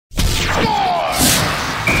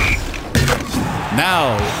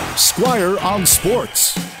Now, Squire on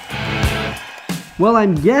Sports. Well,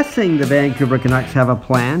 I'm guessing the Vancouver Canucks have a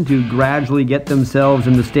plan to gradually get themselves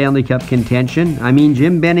in the Stanley Cup contention. I mean,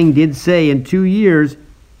 Jim Benning did say in 2 years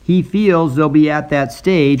he feels they'll be at that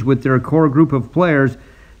stage with their core group of players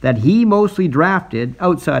that he mostly drafted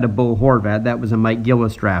outside of Bo Horvat. That was a Mike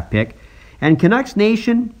Gillis draft pick. And Canucks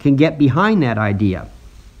Nation can get behind that idea.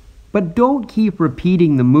 But don't keep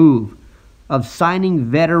repeating the move of signing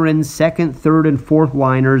veteran second, third, and fourth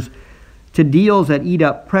liners to deals that eat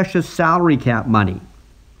up precious salary cap money.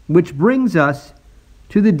 Which brings us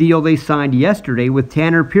to the deal they signed yesterday with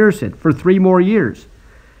Tanner Pearson for 3 more years.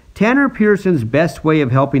 Tanner Pearson's best way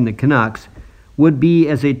of helping the Canucks would be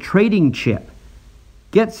as a trading chip.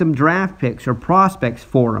 Get some draft picks or prospects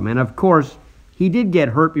for him. And of course, he did get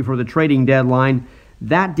hurt before the trading deadline.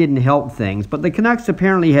 That didn't help things. But the Canucks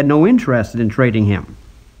apparently had no interest in trading him.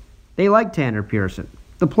 They like Tanner Pearson.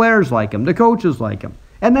 The players like him. The coaches like him.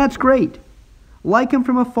 And that's great. Like him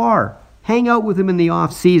from afar. Hang out with him in the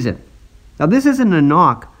off season. Now, this isn't a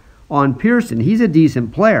knock on Pearson. He's a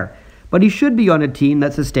decent player. But he should be on a team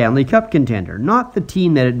that's a Stanley Cup contender, not the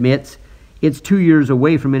team that admits it's 2 years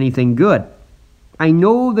away from anything good. I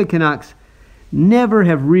know the Canucks never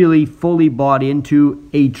have really fully bought into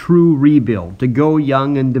a true rebuild to go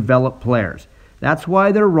young and develop players. That's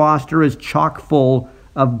why their roster is chock full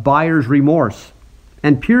of buyer's remorse.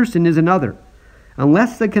 And Pearson is another.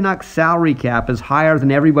 Unless the Canucks salary cap is higher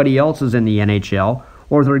than everybody else's in the NHL,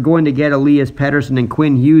 or they're going to get Elias Pettersson and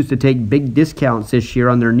Quinn Hughes to take big discounts this year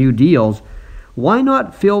on their new deals, why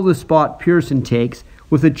not fill the spot Pearson takes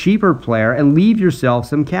with a cheaper player and leave yourself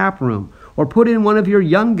some cap room, or put in one of your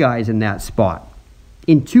young guys in that spot?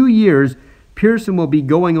 In 2 years, Pearson will be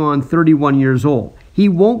going on 31 years old. He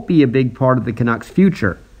won't be a big part of the Canucks'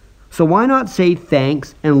 future. So why not say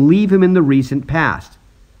thanks and leave him in the recent past?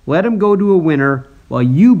 Let him go to a winner while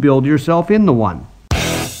you build yourself into one.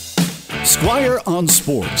 Squire on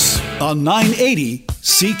Sports on 980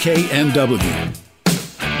 CKNW.